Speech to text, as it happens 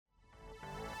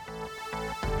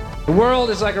The world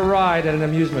is like a ride at an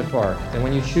amusement park, and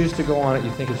when you choose to go on it,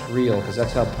 you think it's real, because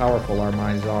that's how powerful our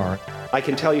minds are. I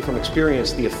can tell you from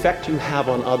experience, the effect you have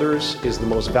on others is the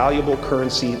most valuable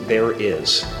currency there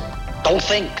is. Don't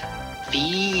think,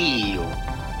 feel.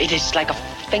 It is like a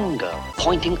finger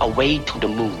pointing away to the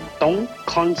moon. Don't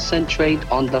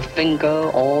concentrate on the finger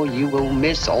or you will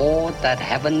miss all that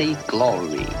heavenly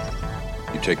glory.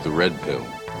 You take the red pill,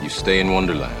 you stay in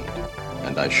Wonderland,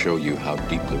 and I show you how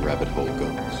deep the rabbit hole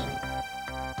goes.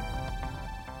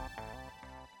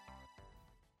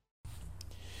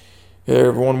 Hey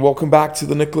everyone, welcome back to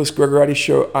the Nicholas Gregoriades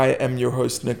Show. I am your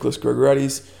host, Nicholas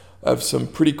Gregoriades. I have some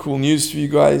pretty cool news for you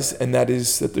guys, and that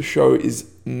is that the show is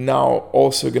now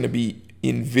also going to be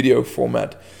in video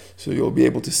format. So you'll be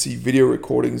able to see video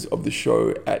recordings of the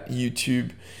show at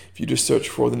YouTube. If you just search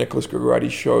for the Nicholas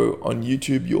Gregoriades Show on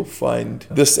YouTube, you'll find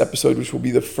this episode, which will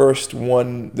be the first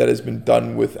one that has been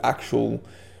done with actual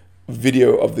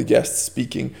video of the guests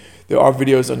speaking. There are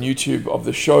videos on YouTube of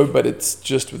the show, but it's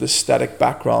just with a static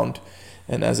background.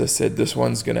 And as I said, this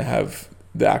one's going to have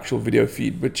the actual video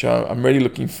feed, which I'm really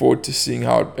looking forward to seeing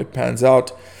how it pans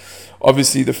out.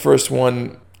 Obviously, the first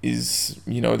one is,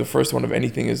 the first one of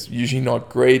anything is usually not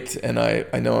great. And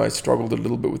I know I struggled a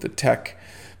little bit with the tech,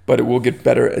 but it will get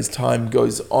better as time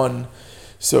goes on.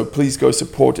 So please go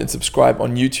support and subscribe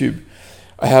on YouTube.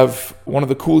 I have one of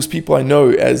the coolest people I know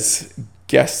as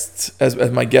guests, as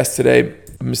my guest today,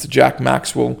 Mr. Jack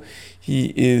Maxwell.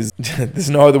 He is, there's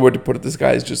no other word to put it, this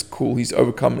guy is just cool. He's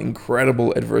overcome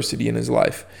incredible adversity in his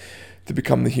life to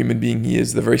become the human being he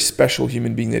is, the very special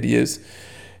human being that he is.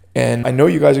 And I know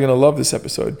you guys are going to love this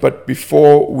episode. But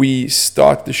before we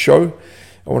start the show,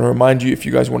 I want to remind you, if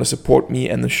you guys want to support me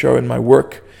and the show and my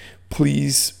work,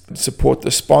 please support the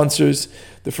sponsors.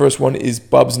 The first one is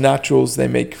Bubs Naturals. They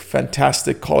make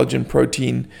fantastic collagen,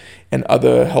 protein, and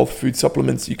other health food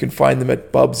supplements. You can find them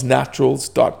at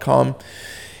bubsnaturals.com.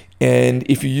 And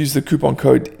if you use the coupon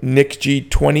code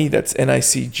NICG20, that's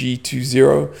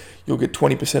NICG20, you'll get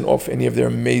 20% off any of their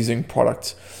amazing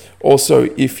products. Also,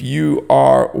 if you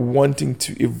are wanting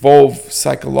to evolve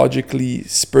psychologically,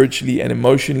 spiritually, and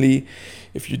emotionally,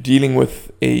 if you're dealing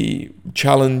with a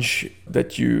challenge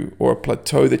or a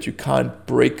plateau that you can't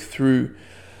break through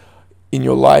in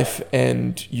your life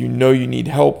and you know you need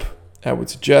help, I would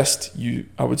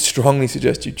strongly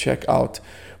suggest you check out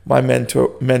my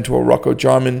mentor Rocco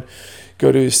Jarman.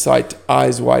 Go to his site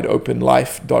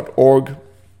eyeswideopenlife.org,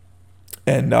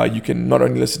 and you can not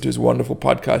only listen to his wonderful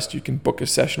podcast, you can book a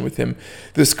session with him.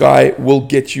 This guy will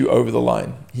get you over the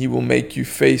line. He will make you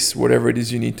face whatever it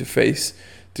is you need to face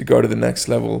to go to the next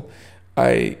level.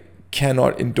 I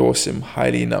cannot endorse him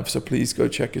highly enough, so please go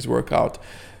check his work out.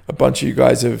 A bunch of you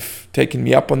guys have taken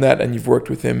me up on that, and you've worked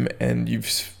with him, and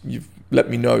you've let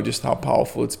me know just how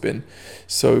powerful it's been.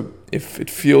 So if it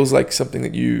feels like something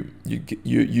that you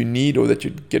need or that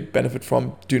you get benefit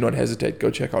from, do not hesitate. Go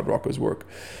check out Rocco's work.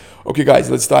 Okay, guys,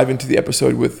 let's dive into the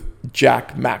episode with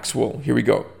Jack Maxwell. Here we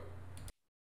go.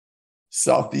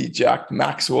 Southie Jack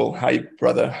Maxwell. Hi,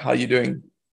 brother. How you doing?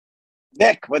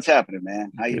 Nick, what's happening,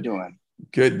 man? How you doing?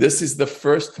 Good. This is the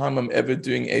first time I'm ever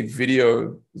doing a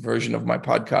video version of my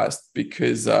podcast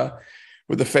because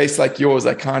with a face like yours,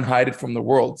 I can't hide it from the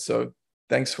world. So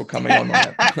thanks for coming on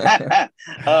that.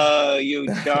 Oh, you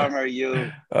charmer,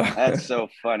 you. That's so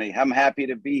funny. I'm happy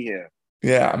to be here.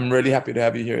 Yeah, I'm really happy to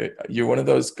have you here. You're one of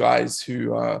those guys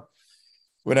who,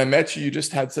 when I met you, you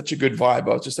just had such a good vibe.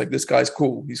 I was just like, this guy's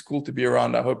cool. He's cool to be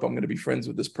around. I hope I'm going to be friends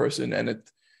with this person. And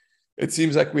it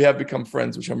seems like we have become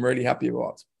friends, which I'm really happy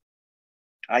about.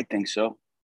 I think so.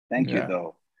 Thank you,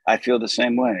 though. I feel the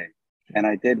same way. And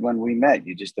I did when we met.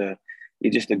 You're just a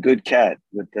good cat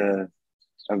with a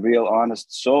real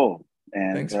honest soul.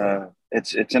 And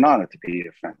thanks, it's an honor to be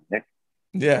your friend, Nick.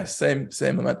 Yeah, same,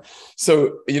 man.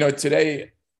 So,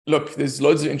 today, look, there's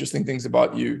loads of interesting things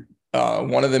about you.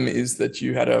 One of them is that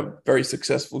you had a very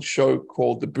successful show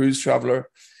called The Booze Traveler,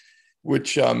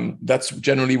 which that's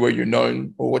generally where you're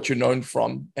known or what you're known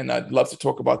from. And I'd love to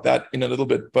talk about that in a little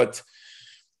bit. But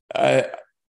I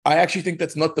actually think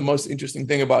that's not the most interesting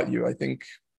thing about you. I think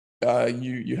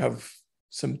you have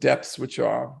some depths which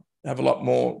have a lot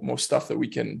more stuff that we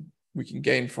can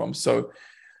gain from. So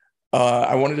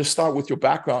I wanted to start with your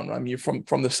background. I mean, you're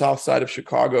from the south side of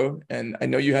Chicago, and I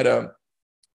know you had a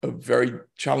very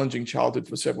challenging childhood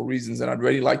for several reasons, and I'd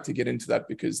really like to get into that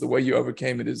because the way you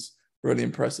overcame it is really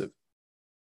impressive.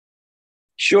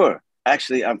 Sure.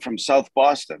 Actually, I'm from South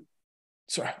Boston.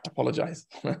 Sorry, I apologize.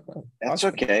 That's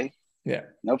okay. Yeah.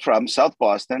 No problem. South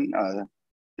Boston.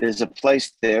 There's a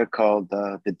place there called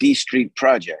the D Street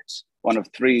Projects, one of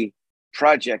 3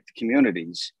 project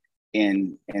communities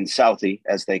in Southie,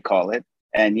 as they call it.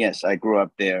 And yes, I grew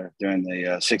up there during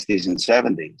the 60s and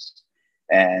 70s.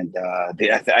 And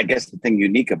I guess the thing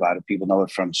unique about it, people know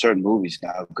it from certain movies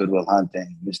now, Good Will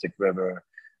Hunting, Mystic River,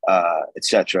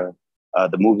 etc.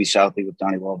 The movie Southie with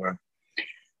Donnie Wahlberg.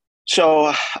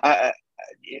 So,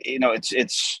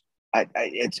 it's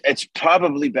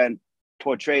probably been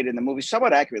portrayed in the movie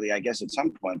somewhat accurately, I guess, at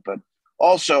some point. But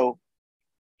also,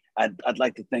 I'd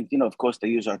like to think, of course, they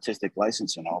use artistic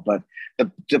license and all, but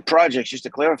the projects, just to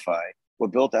clarify, were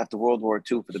built after World War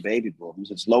II for the baby boomers.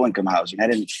 It's low-income housing. I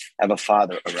didn't have a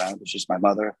father around. It was just my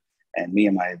mother and me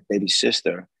and my baby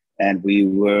sister. And we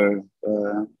were,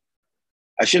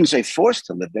 I shouldn't say forced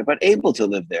to live there, but able to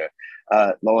live there,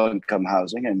 low-income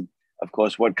housing. And of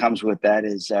course, what comes with that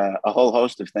is a whole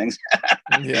host of things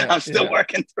I'm still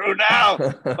working through now.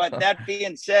 But that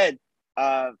being said,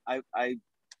 I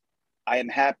am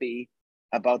happy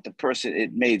about the person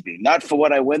it made me. Not for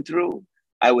what I went through.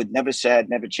 I would never say I'd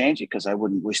never change it because I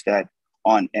wouldn't wish that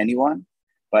on anyone.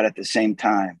 But at the same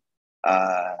time,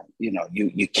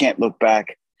 you can't look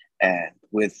back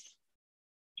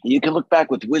you can look back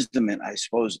with wisdom and I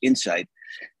suppose insight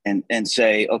and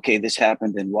say, okay, this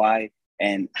happened and why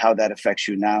and how that affects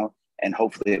you now. And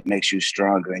hopefully it makes you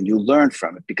stronger and you learn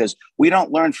from it, because we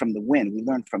don't learn from the win. We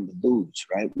learn from the lose,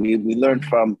 right? We learn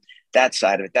from that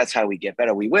side of it. That's how we get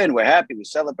better. We win, we're happy, we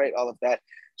celebrate, all of that.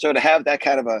 So to have that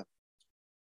kind of a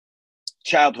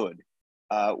childhood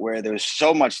where there's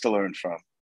so much to learn from,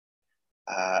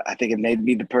 I think it made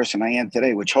me the person I am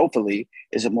today, which hopefully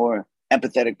is a more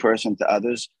empathetic person to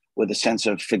others with a sense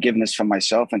of forgiveness for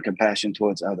myself and compassion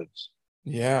towards others.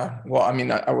 Yeah. Well, I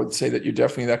mean, I would say that you're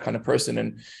definitely that kind of person.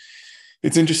 And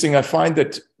it's interesting. I find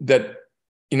that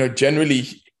generally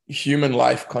human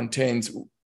life contains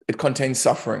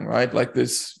suffering, right? Like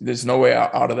there's no way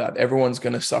out of that. Everyone's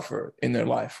going to suffer in their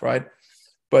life, right?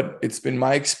 But it's been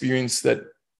my experience that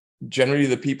generally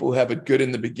the people who have it good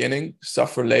in the beginning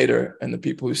suffer later, and the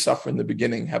people who suffer in the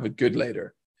beginning have it good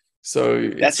later. So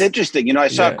that's interesting. I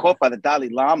saw a quote by the Dalai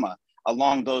Lama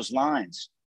along those lines,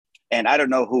 and I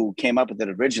don't know who came up with it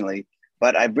originally,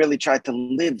 but I really tried to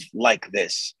live like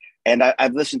this. And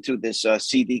I've listened to this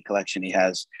CD collection he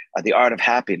has, The Art of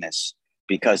Happiness,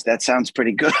 because that sounds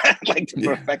pretty good. I'd like to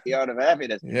perfect the art of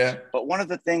happiness. Yeah. But one of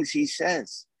the things he said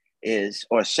is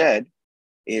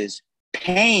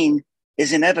pain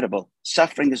is inevitable.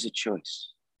 Suffering is a choice.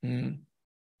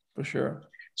 For sure.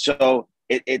 So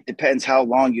it depends how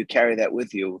long you carry that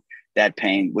with you, that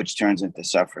pain, which turns into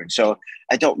suffering. So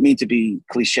I don't mean to be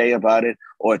cliche about it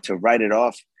or to write it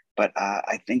off, but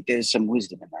I think there's some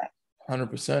wisdom in that.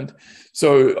 100%.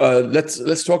 So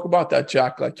let's talk about that,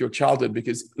 Jack, like your childhood,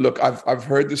 because look, I've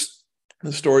heard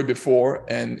the story before,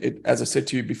 and it, as I said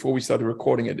to you before we started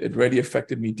recording it really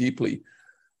affected me deeply.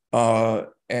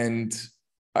 And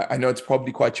I know it's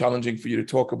probably quite challenging for you to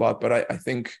talk about, but I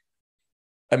think,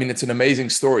 it's an amazing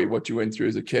story, what you went through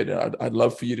as a kid. I'd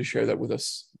love for you to share that with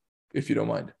us, if you don't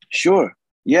mind. Sure.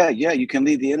 Yeah. You can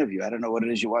lead the interview. I don't know what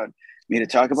it is you want me to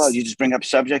talk about. You just bring up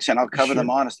subjects and I'll cover them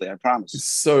honestly, I promise.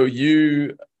 So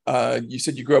you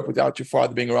said you grew up without your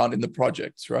father being around in the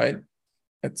projects, right?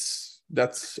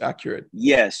 That's accurate.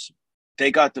 Yes.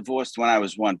 They got divorced when I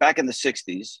was 1. Back in the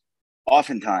 60s,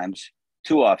 oftentimes,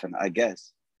 too often, I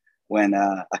guess, when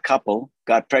a couple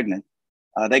got pregnant,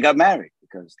 they got married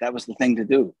because that was the thing to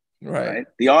do. Right?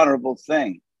 The honorable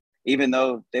thing, even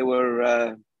though they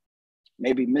were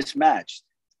maybe mismatched,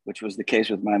 which was the case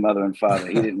with my mother and father.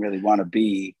 He didn't really want to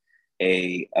be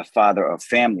a father or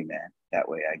family man that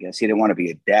way, I guess. He didn't want to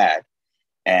be a dad.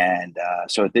 And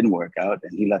so it didn't work out,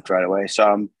 and he left right away. So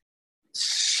I'm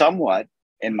somewhat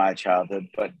in my childhood,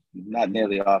 but not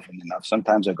nearly often enough.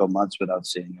 Sometimes I go months without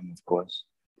seeing him, of course.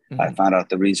 I found out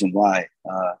the reason why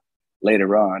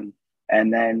later on.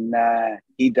 And then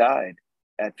he died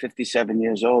at 57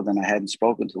 years old, and I hadn't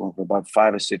spoken to him for about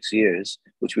 5 or 6 years,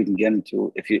 which we can get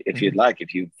into if you'd like,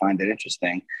 if you find it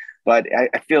interesting. But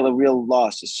I feel a real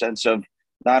loss, a sense of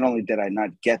not only did I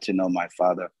not get to know my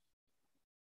father,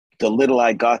 the little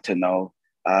I got to know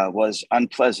was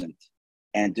unpleasant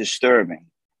and disturbing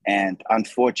and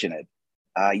unfortunate.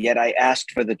 Yet I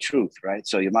asked for the truth, right?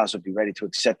 So you might as well be ready to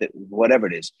accept it, whatever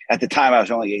it is. At the time, I was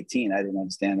only 18. I didn't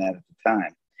understand that at the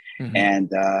time.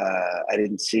 And I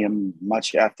didn't see him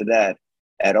much after that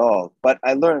at all. But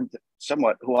I learned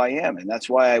somewhat who I am. And that's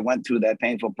why I went through that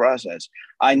painful process.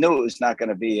 I knew it was not going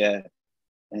to be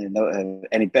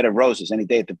any bed of roses any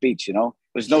day at the beach, There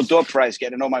was no door prize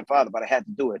getting to know my father, but I had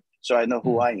to do it. So I know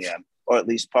who I am, or at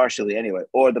least partially anyway,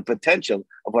 or the potential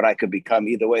of what I could become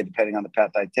either way, depending on the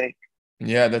path I take.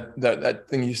 Yeah, that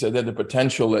thing you said, that the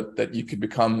potential that you could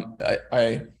become,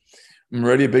 I I'm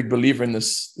really a big believer in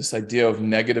this idea of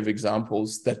negative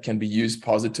examples that can be used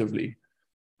positively.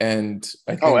 And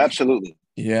I think, Oh, absolutely.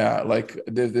 yeah, like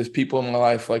there's people in my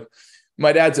life, like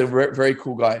my dad's a very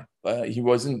cool guy. He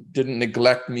didn't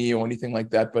neglect me or anything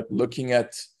like that, but looking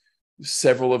at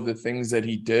several of the things that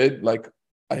he did, like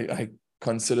I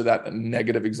consider that a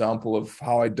negative example of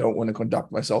how I don't want to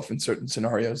conduct myself in certain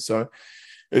scenarios. So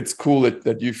it's cool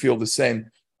that you feel the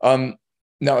same.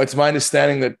 Now it's my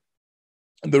understanding that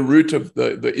the root of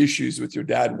the issues with your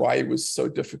dad, why he was so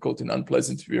difficult and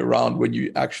unpleasant to be around when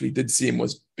you actually did see him,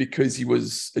 was because he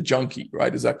was a junkie,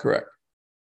 right? Is that correct?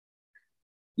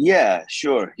 Yeah,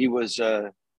 sure. He was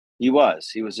a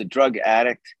drug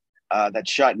addict that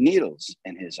shot needles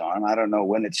in his arm. I don't know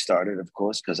when it started, of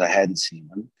course, because I hadn't seen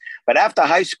him. But after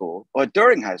high school, or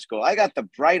during high school, I got the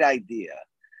bright idea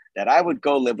that I would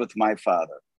go live with my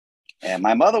father. And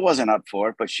my mother wasn't up for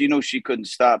it, but she knew she couldn't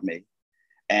stop me.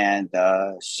 And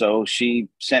so she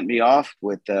sent me off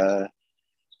with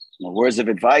words of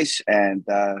advice and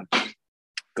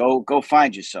go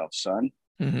find yourself, son.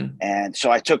 Mm-hmm. And so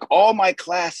I took all my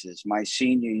classes my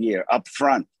senior year up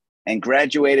front and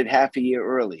graduated half a year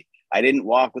early. I didn't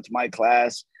walk with my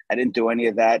class. I didn't do any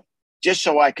of that, just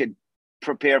so I could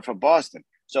prepare for Boston.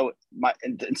 So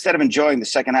instead of enjoying the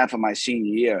second half of my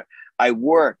senior year, I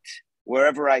worked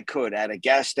wherever I could, at a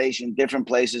gas station, different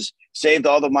places, saved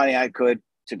all the money I could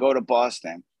to go to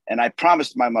Boston. And I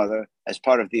promised my mother, as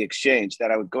part of the exchange,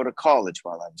 that I would go to college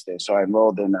while I was there. So I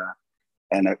enrolled in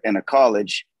a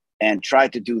college and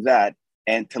tried to do that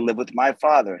and to live with my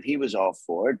father. And he was all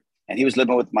for it. And he was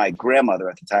living with my grandmother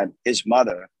at the time, his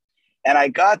mother. And I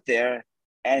got there,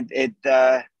 and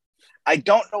I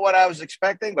don't know what I was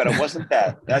expecting, but it wasn't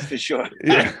that. That's for sure.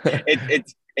 Yeah.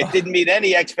 It didn't meet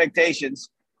any expectations,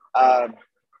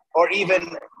 or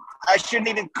even, I shouldn't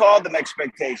even call them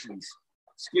expectations.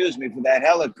 Excuse me for that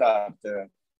helicopter.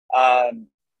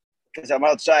 Because I'm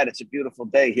outside. It's a beautiful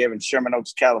day here in Sherman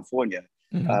Oaks, California.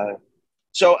 Mm-hmm.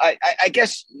 So I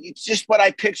guess it's just what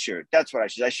I pictured. That's what I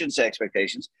shouldn't say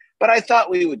expectations, but I thought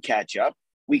we would catch up.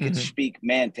 We could speak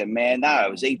man to man. Now I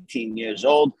was 18 years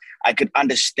old. I could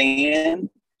understand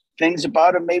things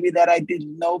about him maybe that I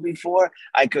didn't know before.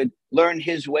 I could learn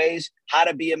his ways, how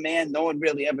to be a man. No one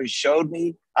really ever showed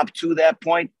me up to that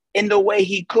point in the way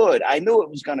he could. I knew it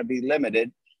was going to be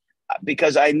limited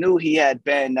because I knew he had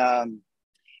been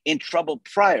in trouble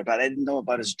prior, but I didn't know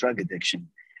about his drug addiction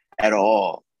at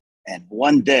all. And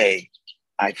one day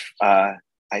I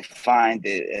find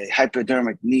a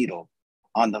hypodermic needle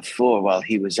on the floor while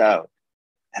he was out.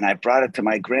 And I brought it to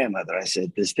my grandmother. I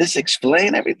said, does this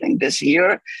explain everything this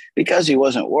year? Because he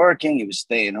wasn't working. He was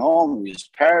staying home. He was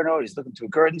paranoid. He's looking through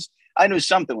curtains. I knew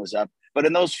something was up. But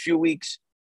in those few weeks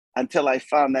until I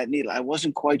found that needle, I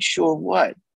wasn't quite sure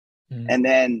what. And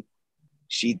then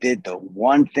she did the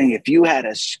one thing. If you had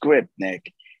a script,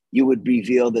 Nick, you would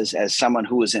reveal this as someone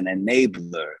who was an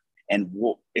enabler and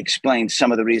explain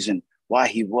some of the reason why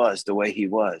he was the way he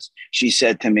was. She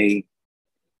said to me,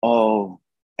 oh,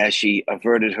 as she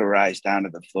averted her eyes down to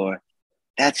the floor,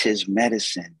 that's his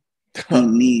medicine. He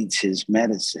needs his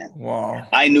medicine. Wow.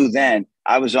 I knew then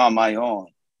I was on my own,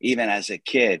 even as a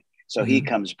kid. So he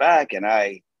comes back and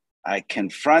I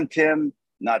confront him,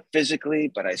 not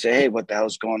physically, but I say, hey, what the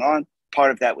hell's going on?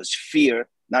 Part of that was fear,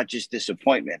 not just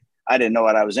disappointment. I didn't know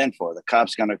what I was in for. The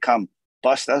cop's going to come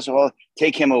bust us all,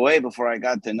 take him away before I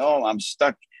got to know him. I'm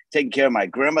stuck taking care of my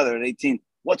grandmother at 18.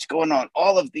 What's going on?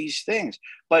 All of these things.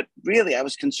 But really, I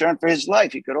was concerned for his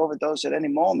life. He could overdose at any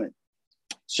moment.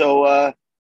 So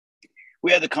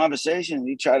we had the conversation.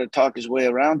 He tried to talk his way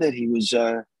around it. He was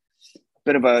a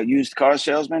bit of a used car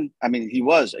salesman. I mean, he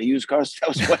was a used car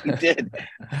salesman, what he did.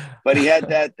 But he had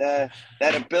that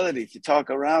ability to talk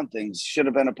around things. Should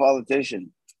have been a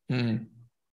politician.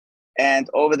 And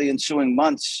over the ensuing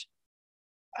months,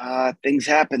 things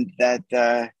happened that,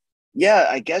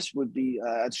 I guess would be,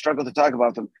 I'd struggle to talk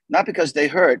about them, not because they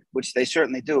hurt, which they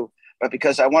certainly do, but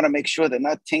because I want to make sure they're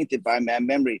not tainted by my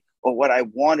memory or what I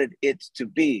wanted it to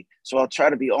be. So I'll try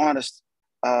to be honest.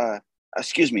 I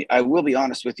will be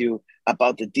honest with you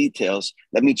about the details.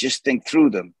 Let me just think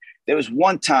through them. There was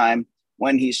one time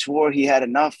when he swore he had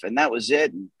enough and that was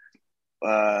it. And,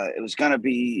 it was going to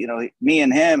be, me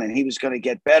and him, and he was going to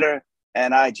get better.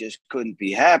 And I just couldn't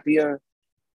be happier.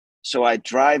 So I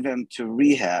drive him to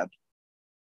rehab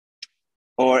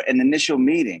or an initial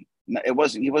meeting. He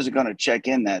wasn't going to check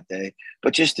in that day,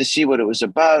 but just to see what it was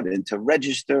about and to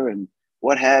register and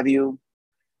what have you.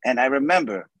 And I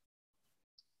remember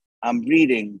I'm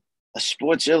reading a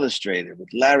Sports Illustrated with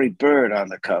Larry Bird on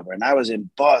the cover. And I was in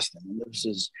Boston, and this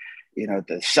is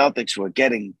the Celtics were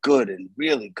getting good and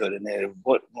really good, and they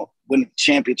were winning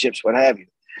championships, what have you.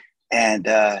 And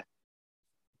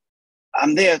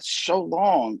I'm there so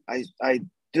long. I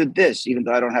did this, even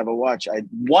though I don't have a watch. I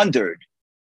wondered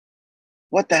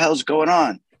what the hell's going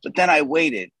on. But then I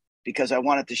waited because I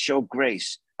wanted to show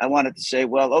grace. I wanted to say,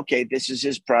 well, okay, this is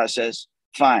his process.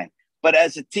 Fine. But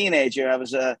as a teenager, I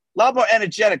was a lot more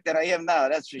energetic than I am now.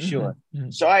 That's for sure.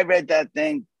 Mm-hmm. So I read that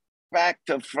thing back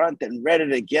to front and read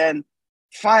it again.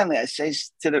 Finally, I said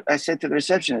to the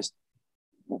receptionist,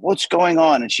 what's going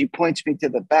on? And she points me to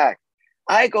the back.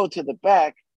 I go to the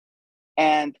back,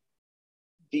 and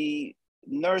the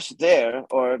nurse there,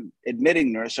 or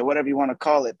admitting nurse, or whatever you want to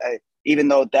call it, even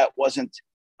though that wasn't,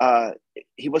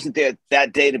 he wasn't there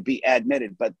that day to be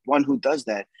admitted, but one who does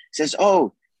that says,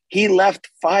 oh, he left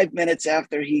 5 minutes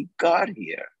after he got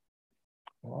here.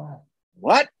 Wow.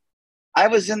 What? I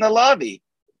was in the lobby.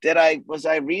 Was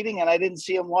I reading and I didn't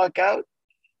see him walk out?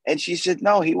 And she said,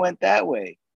 no, he went that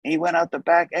way. And he went out the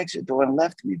back exit door and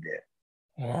left me there.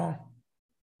 Wow.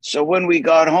 So when we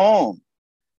got home,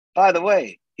 by the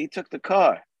way, he took the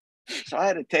car. So I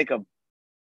had to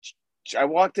I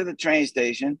walked to the train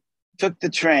station, took the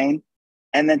train,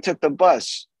 and then took the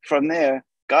bus from there,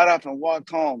 got off and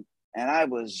walked home. And I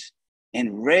was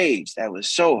enraged. I was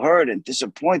so hurt and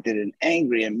disappointed and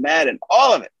angry and mad and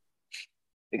all of it,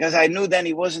 because I knew then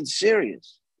he wasn't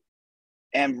serious.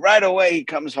 And right away he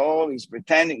comes home. He's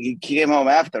pretending. He came home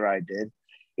after I did.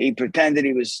 He pretended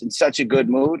he was in such a good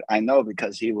mood. I know,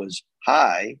 because he was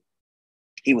high.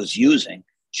 He was using.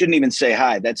 Shouldn't even say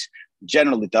high. That's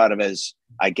generally thought of as,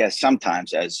 I guess,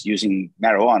 sometimes as using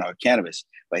marijuana or cannabis.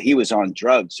 But he was on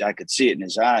drugs. I could see it in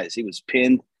his eyes. He was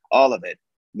pinned, all of it,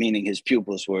 meaning his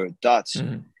pupils were dots.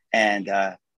 Mm-hmm. And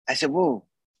I said, whoa,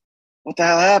 what the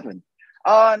hell happened?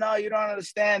 Oh, no, you don't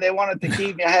understand. They wanted to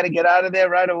keep me. I had to get out of there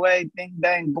right away. Ding,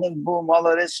 bang, boom, boom, all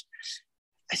of this.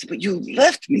 I said, but you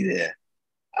left me there.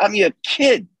 I'm your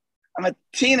kid. I'm a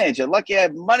teenager. Lucky I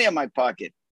have money in my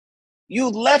pocket. You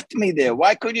left me there.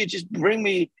 Why couldn't you just bring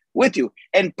me with you?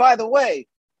 And by the way,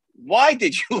 why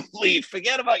did you leave?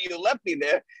 Forget about you left me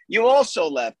there. You also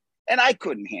left. And I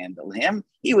couldn't handle him.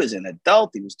 He was an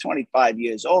adult. He was 25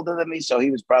 years older than me. So he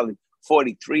was probably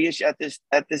 43-ish at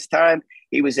this time.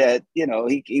 He was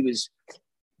he was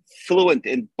fluent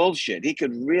in bullshit. He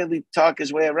could really talk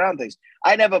his way around things.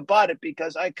 I never bought it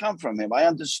because I come from him. I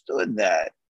understood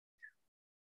that.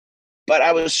 But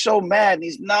I was so mad. And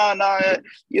he's, no,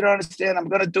 you don't understand. I'm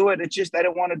going to do it. It's just I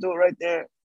didn't want to do it right there.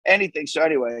 Anything. So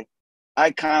anyway,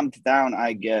 I calmed down,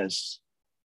 I guess.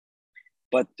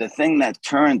 But the thing that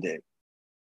turned it,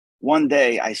 one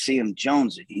day I see him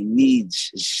jonesing. He needs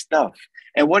his stuff.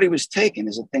 And what he was taking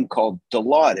is a thing called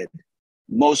Dilaudid,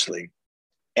 mostly.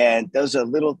 And those are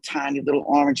tiny little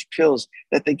orange pills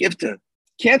that they give to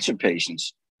cancer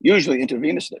patients, usually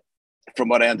intravenously, from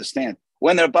what I understand.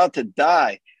 When they're about to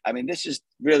die, I mean, this is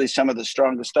really some of the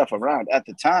strongest stuff around at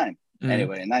the time,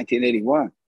 anyway, in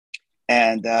 1981.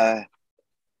 And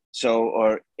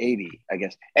or 80, I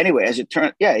guess. Anyway,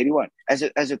 81. As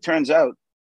it turns out,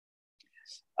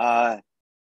 I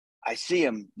see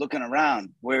him looking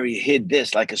around where he hid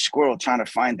this, like a squirrel trying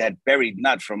to find that buried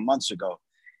nut from months ago.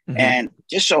 Mm-hmm. And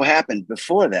just so happened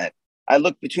before that, I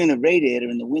looked between the radiator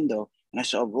and the window and I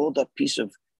saw a rolled up piece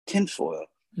of tinfoil,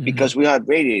 because we had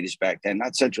radiators back then,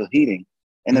 not central heating.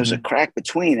 And there was a crack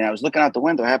between, and I was looking out the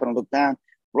window, I happened to look down,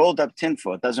 rolled up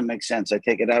tinfoil. It doesn't make sense. I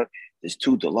take it out. There's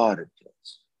 2 Dilaudid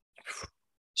pills.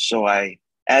 So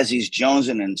as he's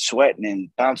jonesing and sweating and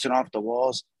bouncing off the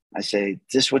walls, I say, is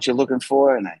this what you're looking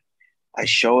for? And I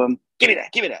show him, give me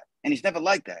that. And he's never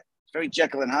like that. It's very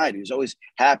Jekyll and Hyde. He was always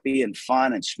happy and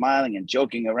fun and smiling and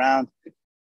joking around.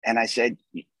 And I said,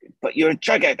 but you're a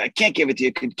drug addict. I can't give it to you.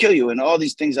 It could kill you. And all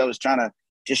these things I was trying to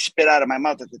just spit out of my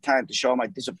mouth at the time to show my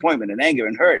disappointment and anger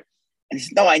and hurt. And he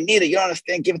said, no, I need it. You don't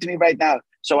understand. Give it to me right now.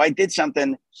 So I did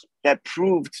something that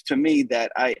proved to me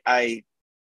that I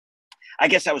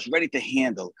guess I was ready to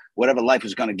handle whatever life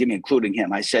was going to give me, including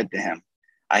him. I said to him,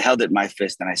 I held it in my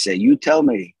fist and I said, you tell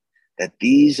me that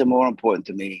these are more important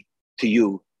to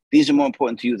you. These are more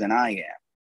important to you than I am.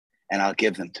 And I'll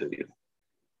give them to you.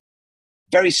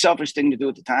 Very selfish thing to do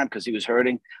at the time because he was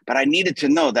hurting. But I needed to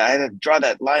know that I had to draw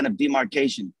that line of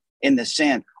demarcation in the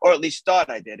sand, or at least thought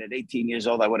I did. At 18 years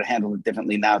old, I would have handled it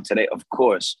differently now today, of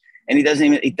course. And he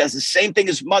does the same thing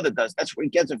his mother does. That's where he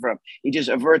gets it from. He just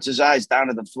averts his eyes down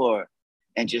to the floor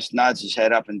and just nods his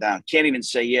head up and down. Can't even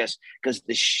say yes because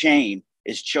the shame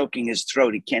is choking his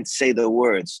throat. He can't say the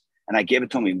words. And I gave it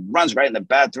to him. He runs right in the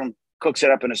bathroom, cooks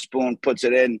it up in a spoon, puts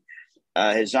it in.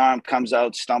 His arm comes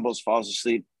out, stumbles, falls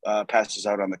asleep, passes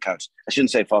out on the couch. I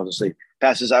shouldn't say falls asleep,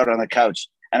 passes out on the couch.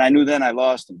 And I knew then I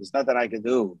lost him. There's nothing I could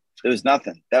do. There was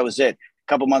nothing. That was it. A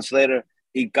couple months later,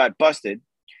 he got busted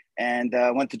and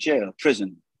went to jail,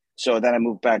 prison. So then I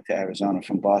moved back to Arizona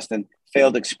from Boston.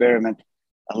 Failed experiment,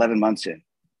 11 months in.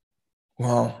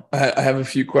 Wow. I have a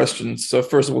few questions. So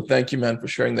first of all, thank you, man, for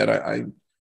sharing that.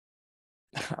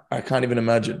 I can't even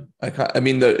imagine.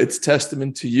 It's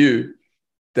testament to you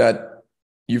that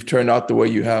you've turned out the way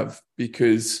you have,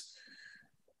 because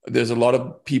there's a lot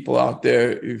of people out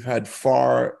there who've had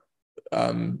far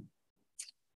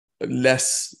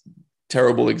less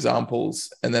terrible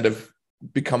examples and that have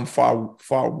become far,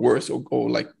 far worse or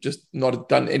like just not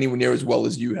done anywhere near as well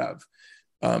as you have.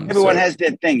 Everyone has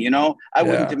their thing, I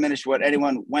wouldn't diminish what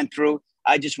anyone went through.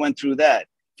 I just went through that.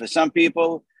 For some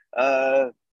people,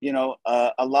 a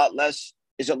lot less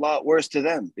is a lot worse to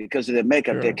them because of their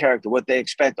makeup, their character, what they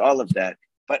expect, all of that.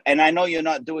 And I know you're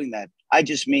not doing that. I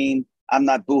just mean I'm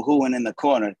not boo-hooing in the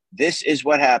corner. This is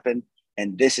what happened,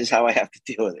 and this is how I have to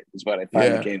deal with it, is what I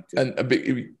finally came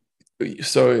to.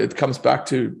 So it comes back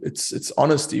to it's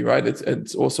honesty, right?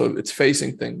 It's also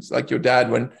facing things like your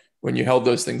dad when you held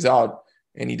those things out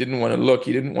and he didn't want to look,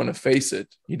 he didn't want to face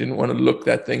it, he didn't want to look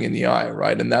that thing in the eye,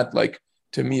 right? And that, like,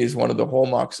 to me, is one of the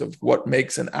hallmarks of what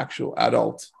makes an actual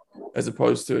adult as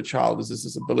opposed to a child, is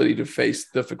this ability to face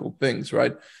difficult things,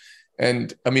 right?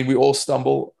 And I mean, we all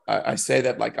stumble. I say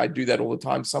that, like, I do that all the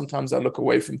time. Sometimes I look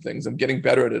away from things. I'm getting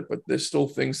better at it, but there's still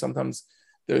things sometimes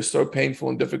they're so painful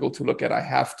and difficult to look at. I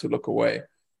have to look away.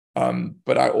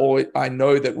 But I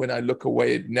know that when I look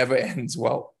away, it never ends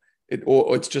well.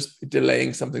 It's just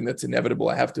delaying something that's inevitable.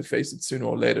 I have to face it sooner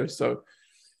or later. So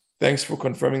thanks for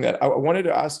confirming that. I wanted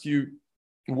to ask you,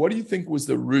 what do you think was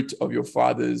the root of your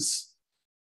father's?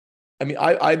 I mean,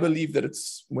 I believe that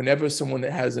it's whenever someone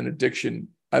has an addiction,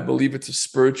 I believe it's a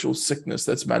spiritual sickness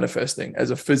that's manifesting as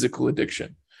a physical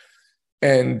addiction.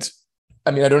 And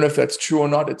I mean, I don't know if that's true or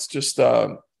not. It's just,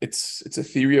 it's a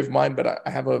theory of mine, but I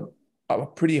have a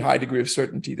pretty high degree of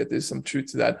certainty that there's some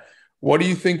truth to that. What do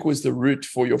you think was the root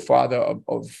for your father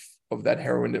of that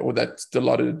heroin or that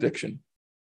dilaudid addiction?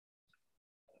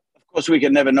 Of course, we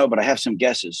can never know, but I have some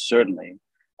guesses, certainly.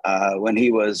 When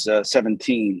he was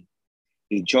 17,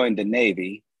 he joined the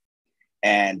Navy,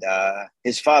 and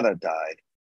his father died.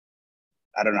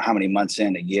 I don't know how many months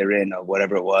in, a year in, or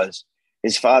whatever it was.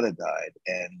 His father died,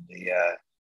 and the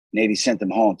Navy sent him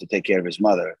home to take care of his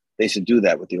mother. They should do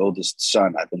that with the oldest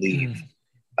son, I believe.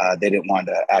 They didn't want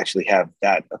to actually have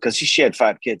that because she had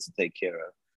 5 kids to take care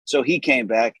of. So he came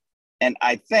back, and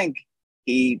I think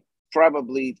he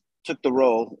probably took the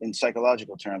role, in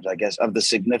psychological terms, I guess, of the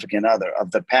significant other,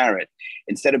 of the parent.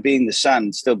 Instead of being the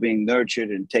son, still being nurtured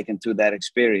and taken through that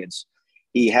experience,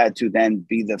 he had to then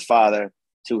be the father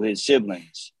to his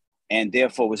siblings, and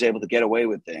therefore was able to get away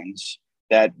with things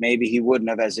that maybe he wouldn't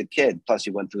have as a kid. Plus,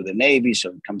 he went through the Navy,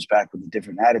 so he comes back with a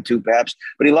different attitude, perhaps.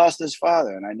 But he lost his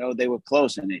father, and I know they were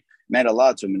close, and it meant a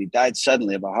lot to him. And he died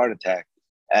suddenly of a heart attack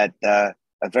at a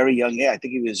very young age. I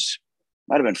think he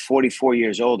might have been 44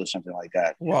 years old or something like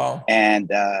that. Wow. And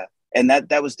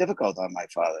that was difficult on my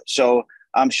father. So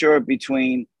I'm sure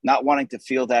between not wanting to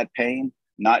feel that pain,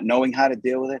 not knowing how to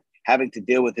deal with it, having to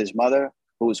deal with his mother,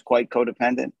 who was quite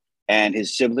codependent, and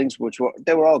his siblings,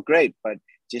 they were all great, but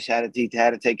just had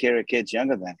to take care of kids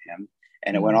younger than him.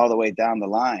 And it went all the way down the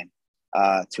line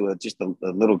to just a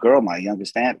little girl, my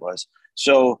youngest aunt was.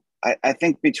 So I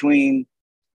think between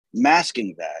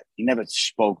masking that, he never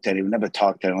spoke to anyone, never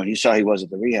talked to anyone. You saw he was at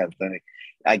the rehab clinic.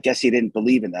 I guess he didn't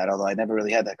believe in that, although I never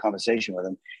really had that conversation with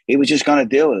him. He was just going to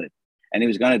deal with it. And he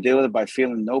was going to deal with it by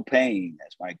feeling no pain,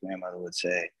 as my grandmother would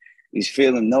say. He's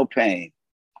feeling no pain.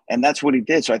 And that's what he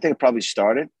did. So I think it probably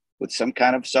started with some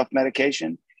kind of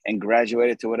self-medication and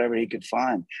graduated to whatever he could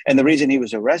find. And the reason he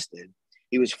was arrested,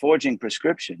 he was forging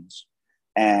prescriptions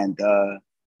and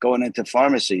going into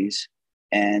pharmacies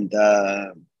and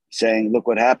saying, look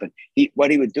what happened.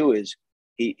 What he would do is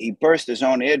he burst his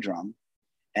own eardrum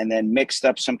and then mixed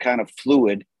up some kind of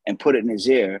fluid and put it in his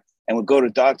ear and would go to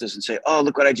doctors and say, oh,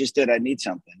 look what I just did. I need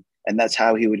something. And that's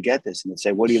how he would get this. And they'd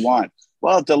say, what do you want?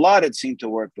 Well, Dilaudid seemed to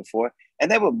work before. And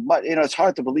they were, it's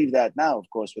hard to believe that now, of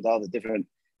course, with all the different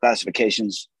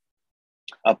classifications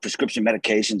of prescription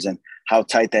medications and how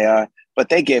tight they are. But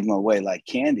they gave him away like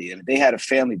candy. And they had a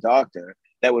family doctor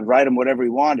that would write him whatever he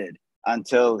wanted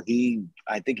until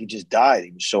I think he just died.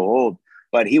 He was so old.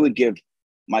 But he would give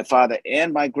my father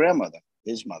and my grandmother,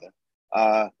 his mother,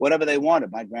 whatever they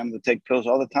wanted. My grandmother would take pills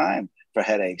all the time for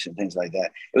headaches and things like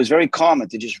that. It was very common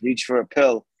to just reach for a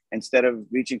pill instead of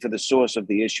reaching for the source of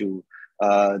the issue.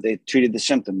 They treated the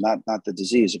symptom, not the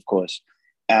disease, of course.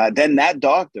 Then that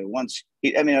doctor,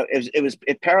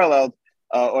 it paralleled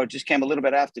or just came a little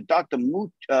bit after. Dr.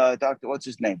 What's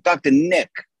his name? Dr.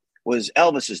 Nick was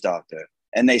Elvis's doctor.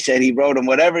 And they said he wrote him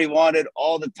whatever he wanted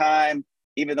all the time,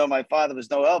 even though my father was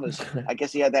no Elvis. I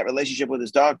guess he had that relationship with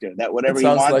his doctor, that whatever he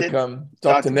wanted. It sounds like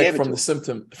Dr. Nick from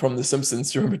The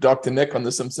Simpsons. Do you remember Dr. Nick on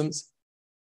The Simpsons?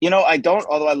 You know, I don't,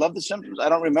 although I love The Simpsons. I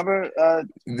don't remember.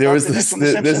 There's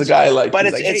a guy like,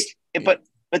 but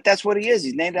but that's what he is.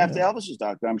 He's named after Elvis's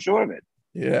doctor. I'm sure of it.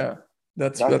 Yeah,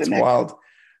 that's Nick. wild.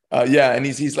 And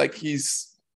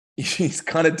he's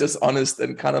kind of dishonest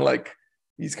and kind of like,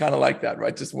 he's kind of like that,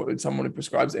 right? Just someone who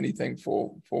prescribes anything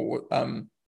for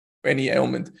any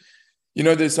ailment. You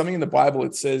know, there's something in the Bible.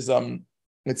 It says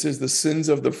the sins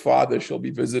of the father shall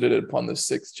be visited upon the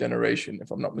 6th generation, if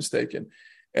I'm not mistaken.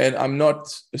 And I'm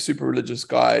not a super religious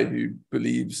guy who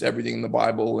believes everything in the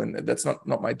Bible, and that's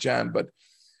not my jam. But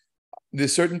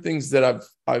there's certain things that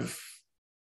I've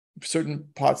certain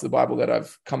parts of the Bible that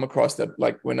I've come across that,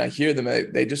 like, when I hear them,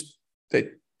 they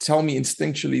tell me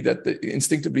instinctively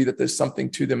that there's something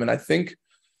to them. And I think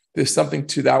there's something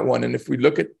to that one. And if we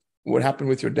look at what happened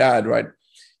with your dad, right?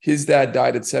 His dad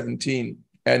died at 17,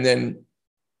 and then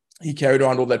he carried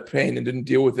on all that pain and didn't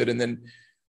deal with it. And then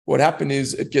what happened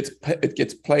is it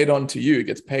gets played on to you. It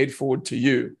gets paid forward to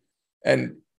you.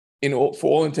 And for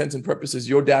all intents and purposes,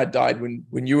 your dad died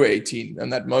when you were 18.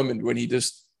 And that moment when he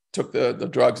just took the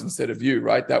drugs instead of you,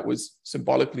 right? That was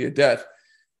symbolically a death.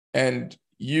 And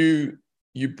you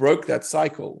broke that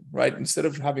cycle, right? Instead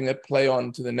of having that play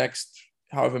on to the next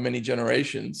however many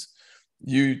generations,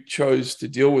 you chose to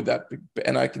deal with that.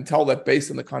 And I can tell that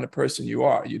based on the kind of person you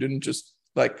are. You didn't just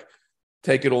like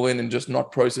take it all in and just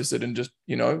not process it and just,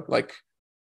 like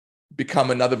become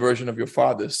another version of your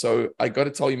father. So I got to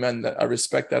tell you, man, that I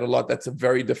respect that a lot. That's a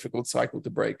very difficult cycle to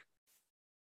break.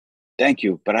 Thank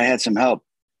you. But I had some help.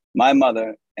 My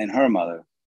mother and her mother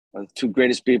are the two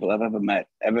greatest people I've ever met,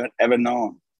 ever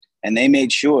known. And they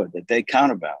made sure that they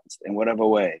counterbalanced in whatever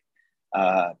way,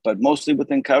 but mostly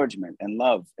with encouragement and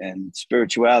love and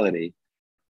spirituality.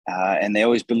 And they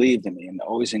always believed in me and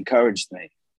always encouraged me.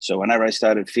 So whenever I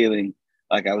started feeling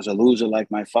like I was a loser like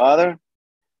my father,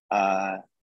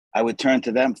 I would turn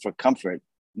to them for comfort.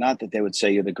 Not that they would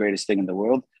say you're the greatest thing in the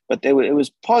world, but it was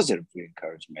positive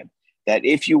encouragement. That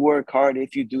if you work hard,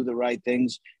 if you do the right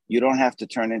things, you don't have to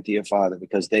turn into your father,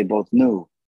 because they both knew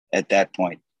at that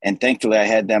point. And thankfully, I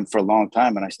had them for a long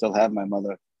time, and I still have my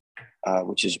mother,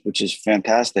 which is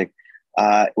fantastic.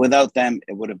 Without them,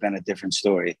 it would have been a different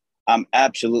story. I'm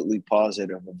absolutely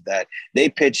positive of that. They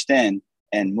pitched in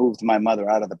and moved my mother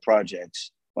out of the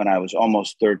projects when I was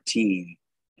almost 13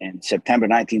 in September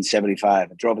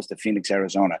 1975. It drove us to Phoenix,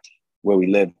 Arizona, where we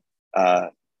live,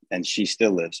 and she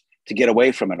still lives, to get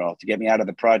away from it all, to get me out of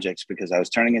the projects, because I was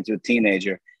turning into a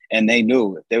teenager, and they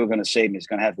knew if they were going to save me, it's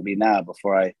going to have to be now,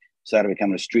 before I started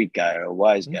becoming a street guy or a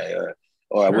wise guy,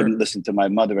 or I wouldn't listen to my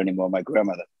mother anymore, my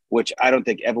grandmother, which I don't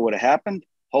think ever would have happened,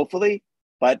 hopefully.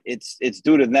 But it's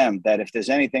due to them that if there's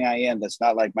anything I am that's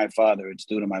not like my father, it's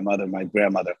due to my mother, my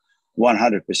grandmother,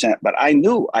 100%. But I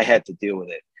knew I had to deal with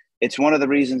it. It's one of the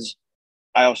reasons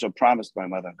I also promised my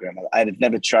mother and grandmother I had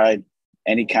never tried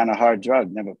any kind of hard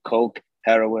drug, never coke,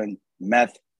 heroin,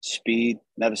 meth, speed,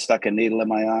 never stuck a needle in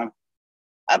my arm.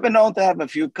 I've been known to have a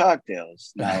few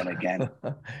cocktails now and again.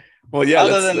 Well,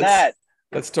 yeah.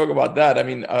 Let's talk about that. I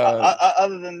mean,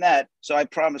 other than that, so I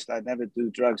promised I'd never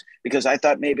do drugs, because I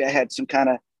thought maybe I had some kind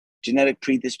of genetic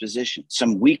predisposition,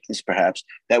 some weakness perhaps,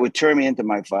 that would turn me into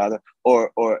my father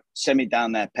or send me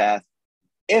down that path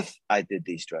if I did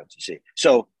these drugs, you see.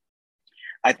 So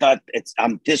I thought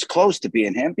I'm this close to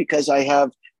being him, because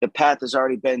the path has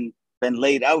already been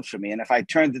laid out for me. And if I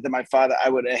turned into my father, I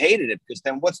would have hated it, because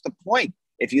then what's the point?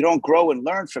 If you don't grow and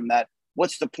learn from that,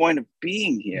 what's the point of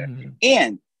being here? Mm-hmm.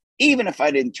 And even if I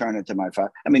didn't turn into my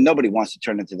father, I mean, nobody wants to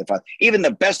turn into the father. Even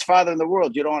the best father in the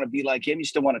world, you don't want to be like him. You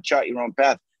still want to chart your own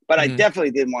path. But I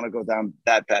definitely didn't want to go down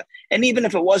that path. And even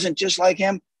if it wasn't just like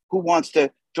him, who wants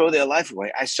to throw their life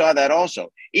away? I saw that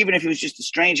also. Even if he was just a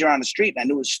stranger on the street and I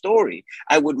knew his story,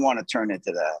 I wouldn't want to turn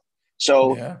into that.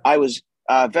 So I was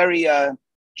very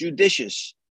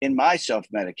judicious in my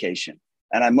self-medication.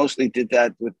 And I mostly did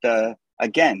that with,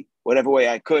 again, whatever way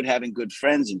I could, having good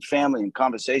friends and family and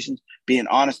conversations, being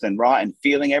honest and raw and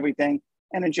feeling everything,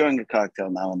 and enjoying a cocktail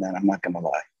now and then. I'm not going to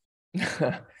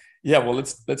lie. Yeah, well,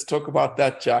 let's talk about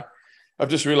that, Jack. I've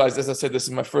just realized, as I said, this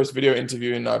is my first video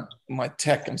interview in my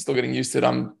tech. I'm still getting used to it.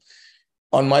 I'm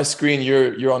on my screen.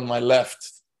 You're on my left.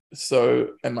 So,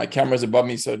 and my camera's above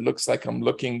me. So it looks like I'm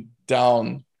looking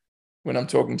down when I'm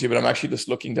talking to you, but I'm actually just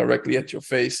looking directly at your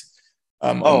face.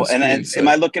 Am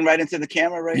I looking right into the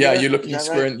camera right Yeah, here? you're looking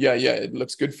square. Right? Yeah, it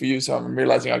looks good for you. So I'm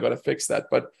realizing I got to fix that.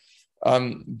 But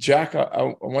Jack,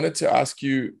 I wanted to ask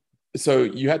you, so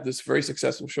you had this very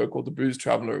successful show called The Booze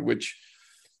Traveler, which,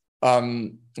 for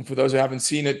those who haven't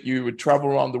seen it, you would travel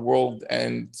around the world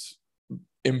and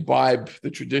imbibe the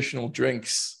traditional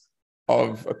drinks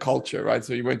of a culture, right?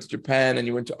 So you went to Japan and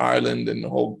you went to Ireland and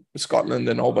Scotland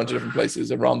and a whole bunch of different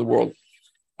places around the world.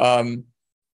 And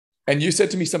you said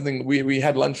to me something, we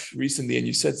had lunch recently, and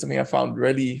you said something I found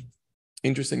really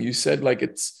interesting. You said like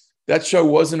that show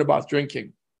wasn't about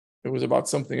drinking. It was about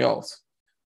something else.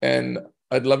 And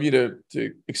I'd love you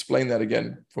to explain that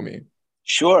again for me.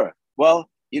 Sure. Well,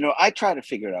 I tried to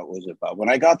figure out what it was about. When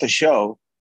I got the show,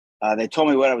 they told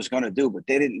me what I was going to do, but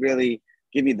they didn't really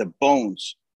give me the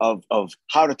bones of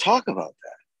how to talk about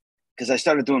that. Because I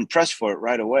started doing press for it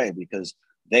right away because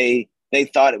they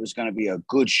thought it was going to be a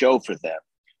good show for them.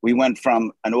 We went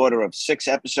from an order of 6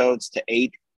 episodes to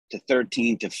 8 to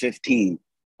 13 to 15,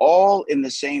 all in the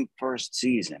same first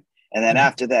season. And then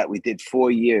after that, we did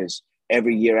 4 years.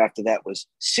 Every year after that was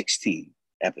 16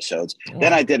 episodes. Wow.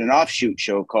 Then I did an offshoot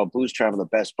show called Booze Traveler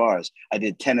Best Bars. I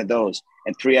did 10 of those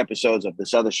and 3 episodes of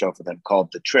this other show for them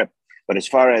called The Trip. But as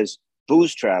far as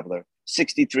Booze Traveler,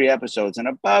 63 episodes and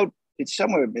it's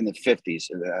somewhere in the 50s,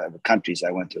 the countries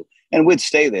I went to. And we'd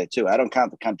stay there too. I don't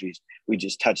count the countries. We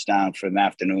just touch down for an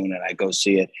afternoon and I go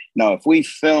see it. No, if we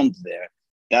filmed there,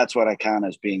 that's what I count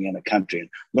as being in a country and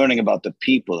learning about the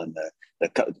people and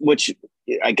which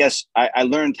I guess I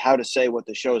learned how to say what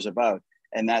the show is about.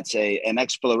 And that's an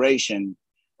exploration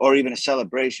or even a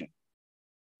celebration,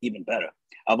 even better,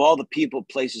 of all the people,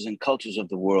 places, and cultures of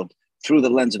the world through the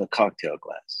lens of a cocktail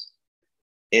glass.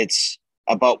 It's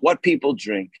about what people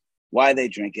drink, why they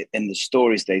drink it, and the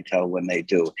stories they tell when they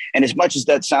do. And as much as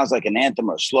that sounds like an anthem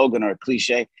or a slogan or a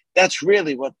cliche, that's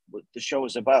really what the show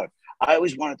is about. I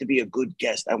always wanted to be a good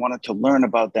guest. I wanted to learn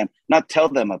about them, not tell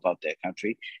them about their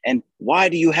country. And why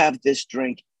do you have this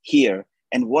drink here?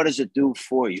 And what does it do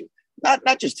for you?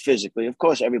 Not just physically. Of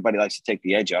course, everybody likes to take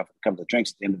the edge off a couple of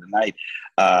drinks at the end of the night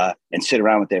and sit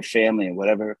around with their family and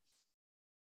whatever.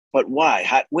 But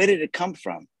why? Where did it come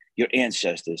from? Your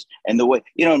ancestors. And the way,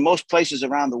 in most places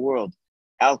around the world,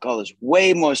 alcohol is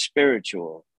way more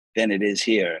spiritual than it is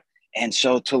here. And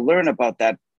so to learn about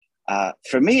that,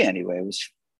 for me anyway, was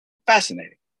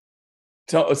fascinating.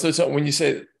 So when you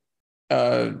say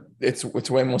it's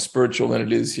way more spiritual than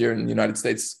it is here in the United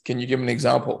States, can you give an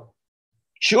example?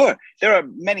 Sure. There are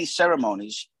many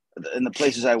ceremonies in the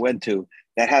places I went to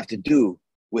that have to do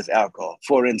with alcohol.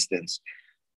 For instance,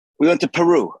 we went to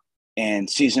Peru in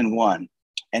season 1,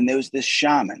 and there was this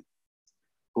shaman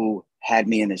who had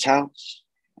me in his house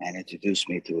and introduced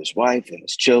me to his wife and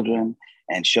his children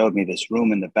and showed me this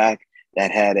room in the back that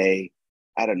had a,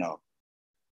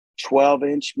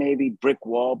 12-inch maybe brick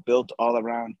wall built all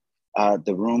around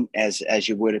the room as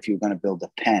you would if you were going to build a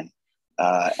pen.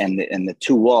 And the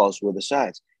 2 walls were the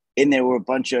sides. And there were a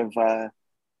bunch of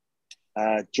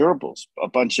gerbils, a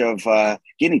bunch of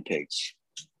guinea pigs.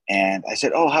 And I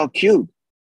said, oh, how cute.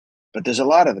 But there's a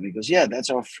lot of them. He goes, yeah, that's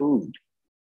our food.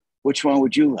 Which one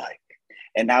would you like?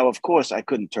 And now, of course, I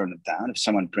couldn't turn it down. If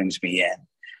someone brings me in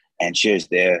and shares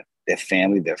their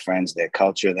family, their friends, their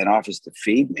culture, then offers to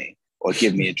feed me or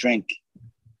give me a drink,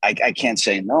 I can't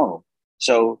say no.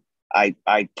 So I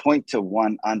point to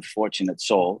one unfortunate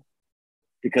soul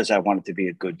because I wanted to be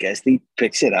a good guest. He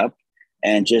picks it up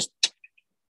and just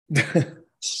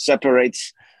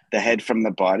separates the head from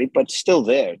the body, but still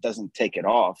there. It doesn't take it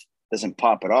off, doesn't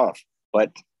pop it off.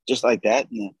 But just like that,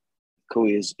 the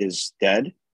Kui is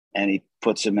dead, and he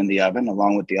puts him in the oven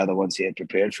along with the other ones he had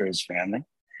prepared for his family.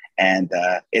 And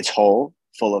it's whole,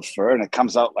 full of fur, and it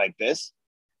comes out like this.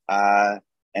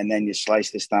 And then you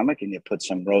slice the stomach and you put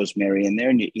some rosemary in there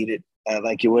and you eat it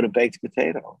like you would a baked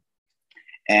potato.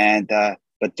 And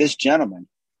but this gentleman,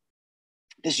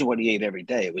 this is what he ate every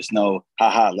day. It was no,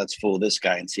 let's fool this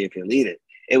guy and see if he'll eat it.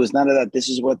 It was none of that. This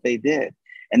is what they did.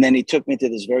 And then he took me to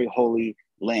this very holy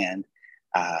land,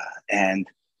 and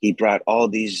he brought all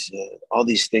these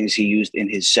things he used in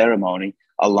his ceremony,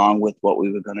 along with what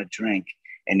we were going to drink.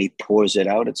 And he pours it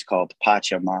out. It's called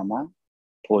Pachamama.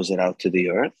 Pours it out to the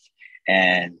earth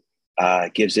and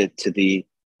gives it to the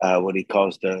what he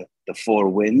calls the 4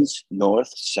 winds: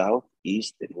 north, south,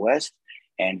 east, and west.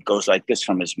 And goes like this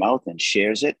from his mouth and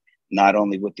shares it, not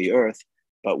only with the earth,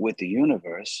 but with the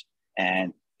universe.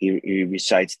 And he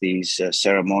recites these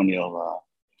ceremonial,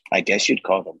 I guess you'd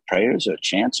call them prayers or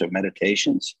chants or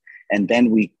meditations. And then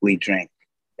we drink.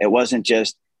 It wasn't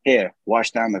just, here,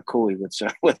 wash down the Kui with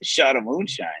a shot of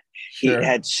moonshine. Sure. He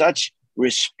had such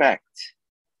respect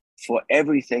for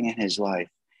everything in his life,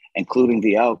 including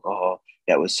the alcohol,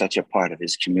 that was such a part of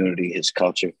his community, his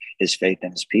culture, his faith,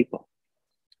 and his people.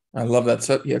 I love that.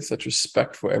 So he had such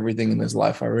respect for everything in his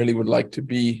life. I really would like to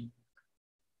be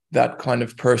that kind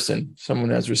of person, someone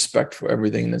who has respect for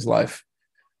everything in his life.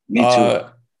 Me too.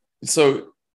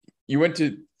 So you went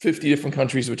to 50 different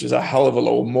countries, which is a hell of a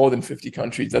lot, or more than 50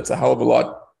 countries. That's a hell of a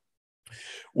lot.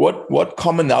 What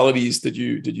commonalities did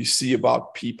you see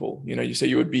about people? You know, you say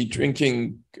you would be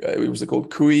drinking, what was it called,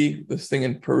 cuy, this thing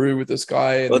in Peru with this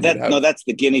guy. And Well, that's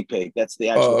the guinea pig. That's the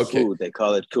actual food. They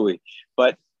call it cuy.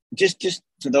 But just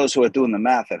to those who are doing the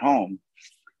math at home,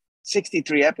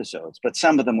 63 episodes, but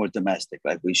some of them were domestic.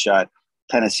 Like we shot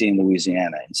Tennessee and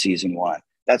Louisiana in season 1.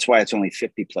 That's why it's only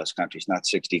 50 plus countries, not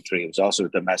 63. It was also a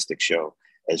domestic show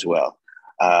as well.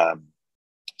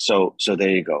 So there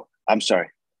you go. I'm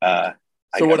sorry. So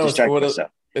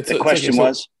the question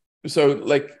was? So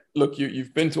like, look,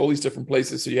 you've been to all these different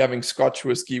places. So you're having Scotch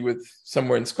whiskey with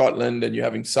somewhere in Scotland, and you're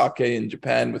having sake in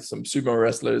Japan with some sumo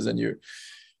wrestlers, and you're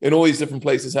in all these different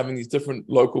places having these different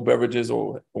local beverages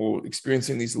or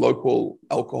experiencing these local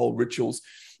alcohol rituals.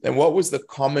 And what was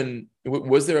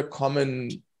was there a common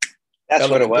That's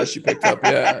what it was. that you picked up?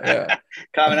 Yeah.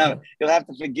 Common element. You'll have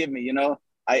to forgive me. You know,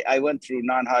 I went through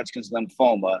non-Hodgkin's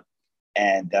lymphoma,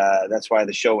 and that's why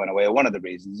the show went away. One of the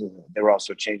reasons. They were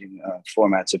also changing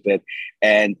formats a bit.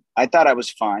 And I thought I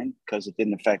was fine because it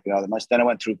didn't affect me all that much. Then I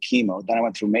went through chemo. Then I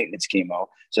went through maintenance chemo.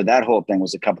 So that whole thing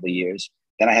was a couple of years.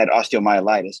 Then I had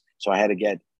osteomyelitis. So I had to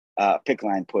get a PICC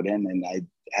line put in, and I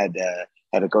had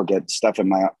to go get stuff in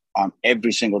my arm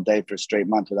every single day for a straight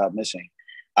month without missing.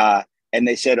 And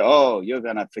they said, "Oh, you're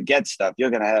going to forget stuff.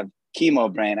 You're going to have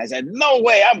chemo brain." I said, "No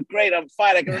way. I'm great. I'm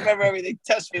fine. I can remember everything.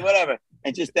 Test me, whatever."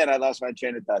 And just then I lost my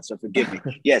train of thought. So forgive me.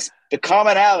 Yes, the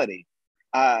commonality.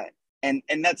 And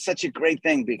that's such a great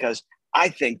thing, because I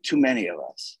think too many of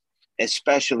us,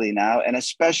 especially now, and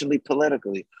especially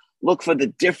politically, look for the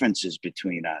differences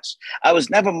between us. I was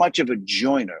never much of a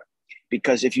joiner,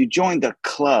 because if you joined a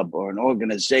club or an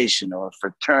organization or a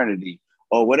fraternity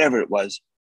or whatever it was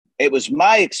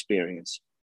my experience,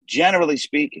 generally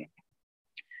speaking,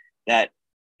 that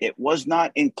it was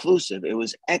not inclusive. It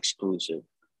was exclusive.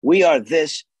 We are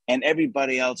this and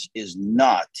everybody else is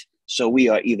not. So we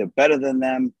are either better than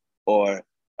them, or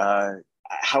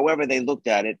however they looked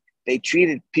at it, they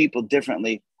treated people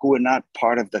differently who were not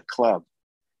part of the club.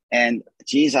 And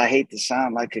geez, I hate to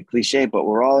sound like a cliche, but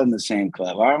we're all in the same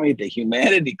club, aren't we? The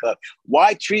humanity club.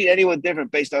 Why treat anyone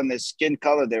different based on their skin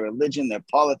color, their religion, their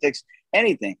politics,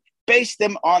 anything? Base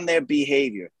them on their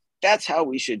behavior. That's how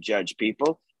we should judge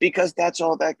people, because that's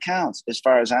all that counts as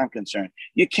far as I'm concerned.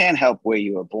 You can't help where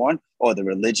you were born or the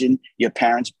religion your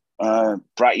parents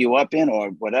brought you up in or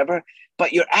whatever,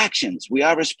 but your actions. We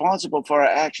are responsible for our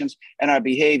actions and our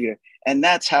behavior. And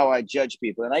that's how I judge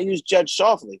people. And I use judge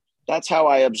softly. That's how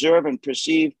I observe and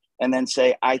perceive, and then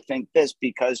say, I think this,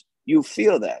 because you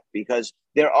feel that, because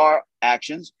there are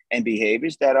actions and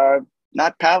behaviors that are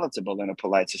not palatable in a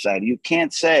polite society. You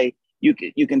can't say you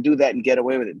can do that and get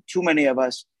away with it. Too many of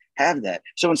us have that.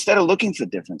 So instead of looking for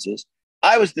differences,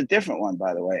 I was the different one,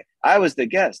 by the way. I was the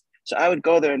guest. So I would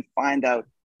go there and find out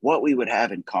what we would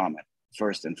have in common,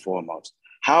 first and foremost,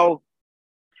 how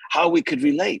we could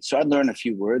relate. So I'd learn a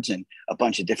few words in a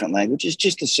bunch of different languages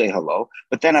just to say hello.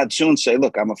 But then I'd soon say,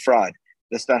 look, I'm a fraud.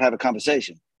 Let's not have a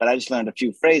conversation. But I just learned a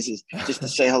few phrases just to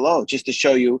say hello, just to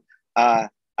show you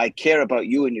I care about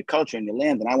you and your culture and your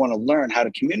land, and I want to learn how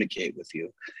to communicate with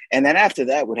you. And then after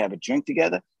that, we'd have a drink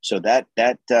together. So that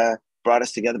brought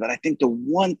us together. But I think the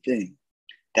one thing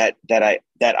that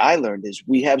I learned is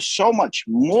we have so much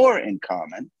more in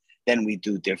common than we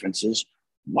do differences.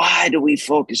 Why do we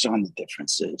focus on the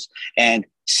differences? And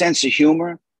sense of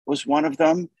humor was one of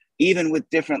them. Even with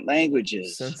different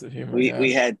languages, Sense of humor,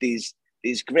 we had these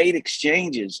great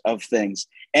exchanges of things.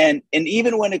 And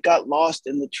even when it got lost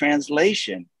in the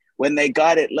translation, when they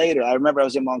got it later, I remember I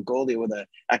was in Mongolia with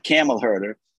a camel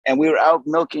herder, and we were out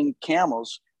milking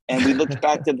camels, and we looked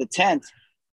back to the tent,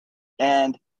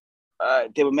 and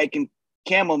they were making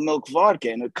camel milk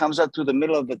vodka, and it comes up through the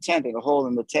middle of the tent, and a hole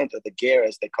in the tent, or the ger,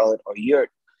 as they call it, or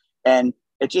yurt. And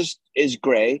it just is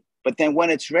gray. But then when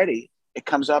it's ready, it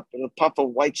comes up with a puff of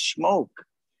white smoke.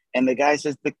 And the guy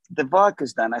says, the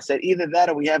vodka's done. I said, either that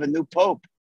or we have a new pope.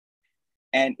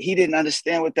 And he didn't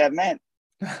understand what that meant.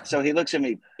 So he looks at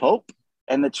me, Pope?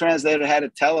 And the translator had to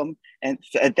tell him. And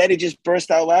then he just burst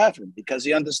out laughing because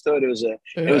he understood it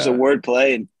was a word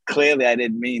play. And clearly I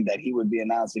didn't mean that he would be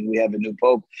announcing we have a new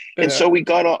pope. And so we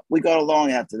got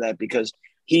along after that, because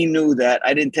he knew that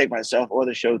I didn't take myself or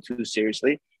the show too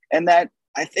seriously. And that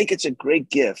I think it's a great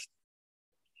gift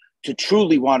to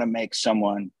truly want to make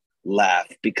someone laugh,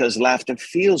 because laughter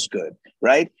feels good,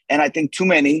 right? And I think too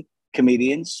many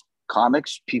comedians,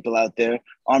 comics, people out there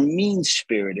are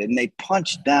mean-spirited and they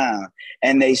punch down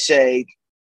and they say,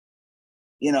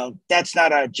 that's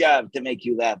not our job to make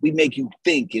you laugh. We make you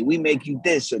think and we make you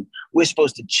this and we're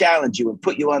supposed to challenge you and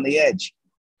put you on the edge.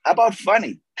 How about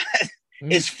funny?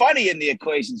 It's funny in the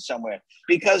equation somewhere,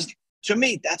 because to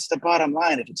me, that's the bottom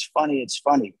line. If it's funny, it's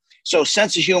funny. So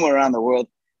sense of humor around the world,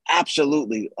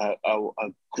 absolutely a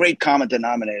great common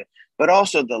denominator, but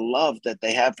also the love that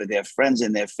they have for their friends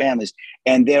and their families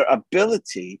and their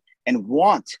ability and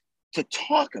want to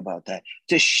talk about that,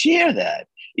 to share that.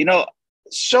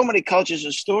 So many cultures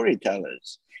are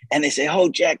storytellers and they say, oh,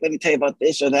 Jack, let me tell you about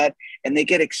this or that. And they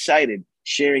get excited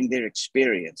sharing their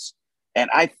experience. And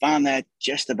I found that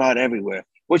just about everywhere,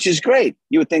 which is great.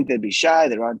 You would think they'd be shy.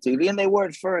 They're on TV, and they were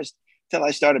at first, till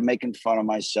I started making fun of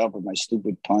myself with my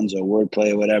stupid puns or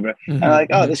wordplay or whatever. And I'm like,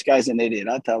 oh, this guy's an idiot.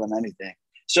 I'll tell him anything.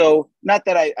 So not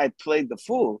that I played the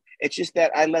fool. It's just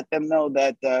that I let them know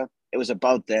that it was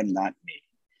about them, not me.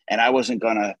 And I wasn't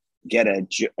going to get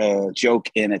a joke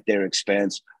in at their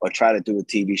expense or try to do a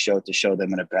TV show to show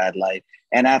them in a bad light.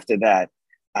 And after that,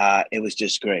 it was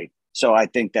just great. So I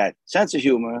think that sense of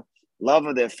humor, love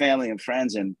of their family and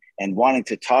friends, and wanting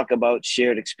to talk about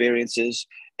shared experiences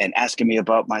and asking me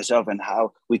about myself and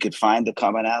how we could find the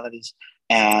commonalities.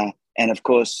 And of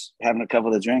course, having a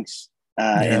couple of drinks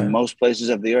in most places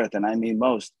of the earth. And I mean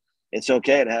most. It's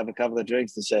okay to have a couple of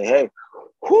drinks to say, hey,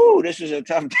 whoo, this was a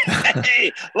tough day.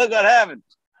 Hey, look what happened.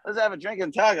 Let's have a drink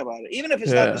and talk about it. Even if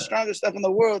it's not the strongest stuff in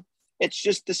the world, it's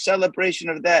just the celebration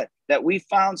of that we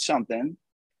found something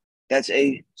that's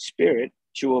a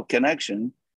spiritual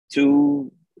connection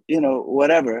to,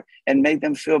 whatever, and make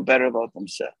them feel better about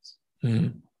themselves.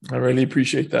 I really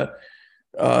appreciate that.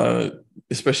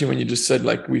 Especially when you just said,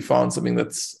 like, we found something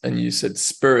and you said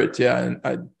spirit. Yeah. And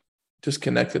I just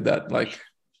connected that. Like,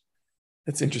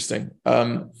 that's interesting.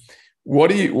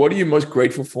 What are you most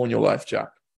grateful for in your life, Jack?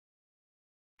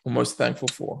 Or most thankful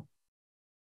for?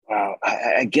 Wow.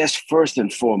 I guess first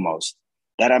and foremost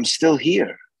that I'm still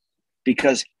here,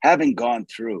 because having gone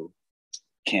through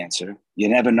cancer, you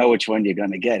never know which one you're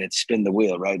going to get. It's spin the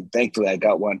wheel, right? And thankfully, I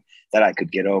got one that I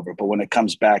could get over. But when it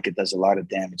comes back, it does a lot of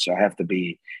damage. So I have to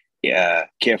be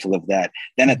careful of that.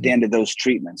 Then at the end of those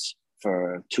treatments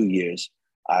for 2 years,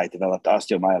 I developed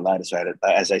osteomyelitis. So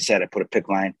as I said, I put a PICC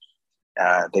line.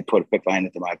 They put a PICC line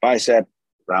into my bicep,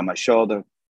 around my shoulder,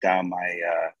 down my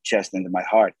chest, into my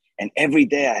heart. And every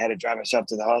day I had to drive myself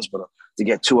to the hospital to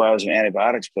get 2 hours of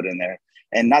antibiotics put in there.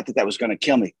 And not that was going to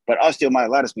kill me, but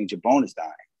osteomyelitis means your bone is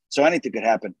dying. So anything could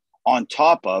happen on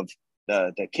top of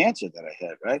the cancer that I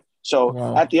had, right?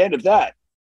 So at the end of that,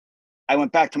 I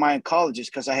went back to my oncologist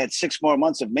because I had 6 more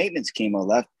months of maintenance chemo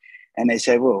left. And they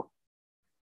said, well,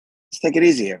 let's take it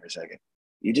easy here for a second.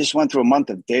 You just went through a month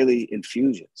of daily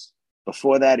infusions.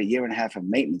 Before that, 1.5 years of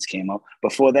maintenance chemo.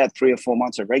 Before that, 3 or 4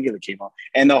 months of regular chemo.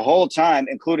 And the whole time,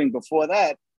 including before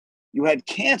that, you had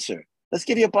cancer. Let's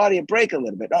give your body a break a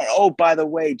little bit. Oh, by the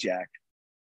way, Jack,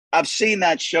 I've seen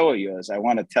that show of yours, I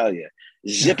want to tell you.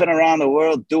 Zipping around the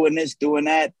world, doing this, doing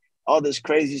that, all this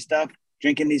crazy stuff,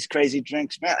 drinking these crazy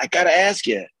drinks. Man, I got to ask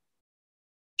you,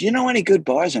 do you know any good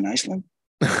bars in Iceland?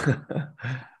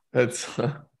 That's...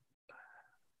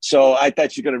 So I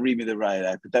thought you were going to read me the riot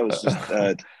act, but that was just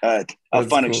a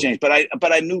fun exchange. But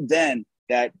I knew then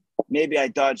that maybe I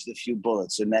dodged a few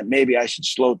bullets and that maybe I should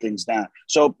slow things down.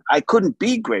 So I couldn't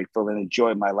be grateful and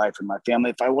enjoy my life and my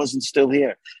family if I wasn't still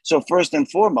here. So first and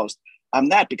foremost, I'm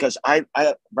that, because I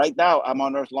right now I'm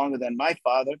on earth longer than my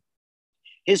father,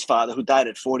 his father who died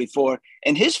at 44,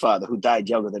 and his father who died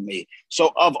younger than me.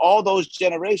 So of all those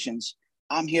generations,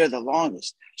 I'm here the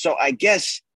longest. So I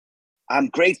guess I'm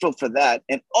grateful for that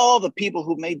and all the people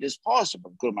who made this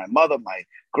possible, including my mother, my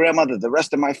grandmother, the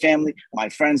rest of my family, my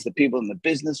friends, the people in the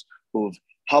business who've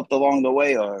helped along the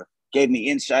way or gave me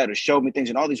insight or showed me things,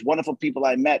 and all these wonderful people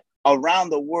I met around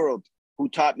the world who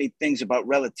taught me things about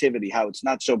relativity, how it's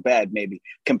not so bad maybe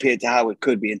compared to how it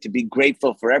could be, and to be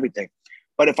grateful for everything.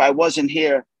 But if I wasn't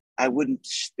here, I wouldn't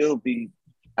be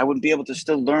able to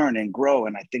still learn and grow.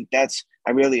 And I think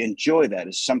I really enjoy that.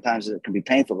 It's sometimes it can be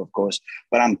painful, of course,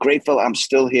 but I'm grateful I'm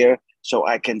still here so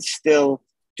I can still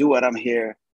do what I'm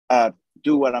here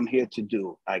to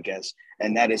do, I guess.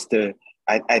 And that is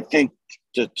I think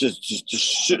to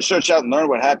search out and learn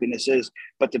what happiness is,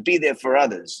 but to be there for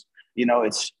others.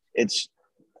 It's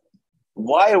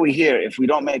why are we here if we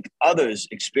don't make others'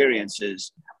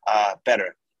 experiences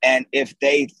better? And if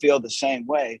they feel the same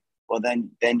way, well,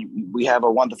 then we have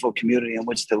a wonderful community in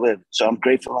which to live. So I'm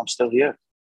grateful I'm still here.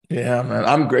 Yeah, man.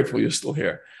 I'm grateful you're still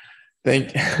here.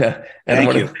 Thank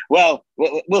you. Well,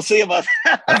 we'll see about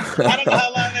that. I don't know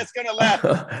how long that's going to last,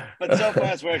 but so far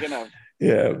it's working out.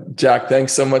 Yeah, Jack,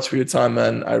 thanks so much for your time,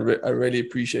 man. I really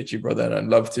appreciate you, brother, and I'd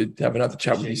love to have another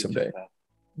chat with you someday.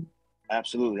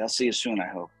 Absolutely. I'll see you soon, I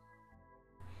hope.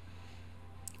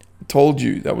 Told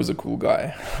you that was a cool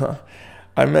guy.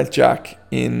 I met Jack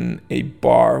in a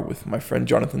bar with my friend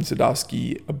Jonathan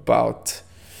Sadowski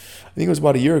I think it was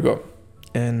about a year ago.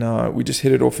 And we just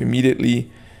hit it off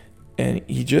immediately. And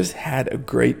he just had a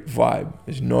great vibe.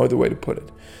 There's no other way to put it.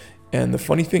 And the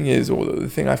funny thing is, or the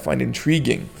thing I find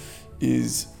intriguing,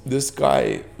 is this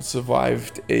guy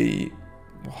survived a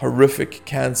horrific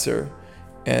cancer.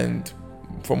 And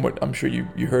from what I'm sure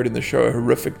you heard in the show, a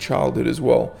horrific childhood as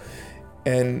well.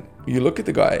 And you look at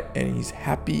the guy and he's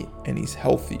happy and he's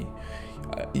healthy.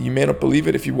 You may not believe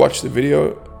it. If you watch the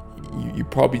video, you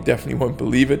probably definitely won't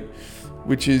believe it,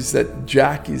 which is that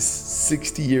Jack is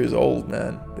 60 years old,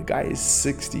 man. The guy is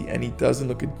 60 and he doesn't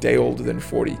look a day older than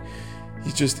 40.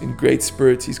 He's just in great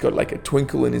spirits. He's got like a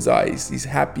twinkle in his eyes. He's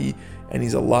happy and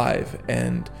he's alive.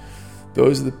 And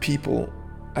those are the people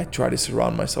I try to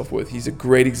surround myself with. He's a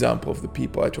great example of the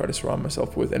people I try to surround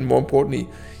myself with. And more importantly,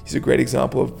 he's a great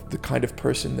example of the kind of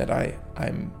person that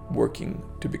I'm working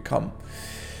to become.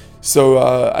 So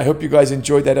I hope you guys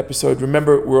enjoyed that episode.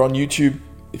 Remember, we're on YouTube.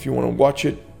 If you want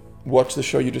to watch the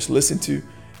show you just listened to,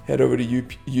 head over to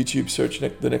YouTube, search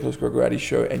The Nicholas Gregorati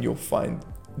Show, and you'll find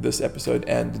this episode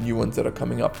and the new ones that are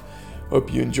coming up.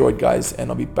 Hope you enjoyed, guys, and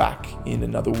I'll be back in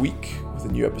another week with a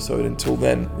new episode. Until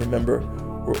then, remember,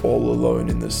 we're all alone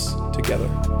in this together.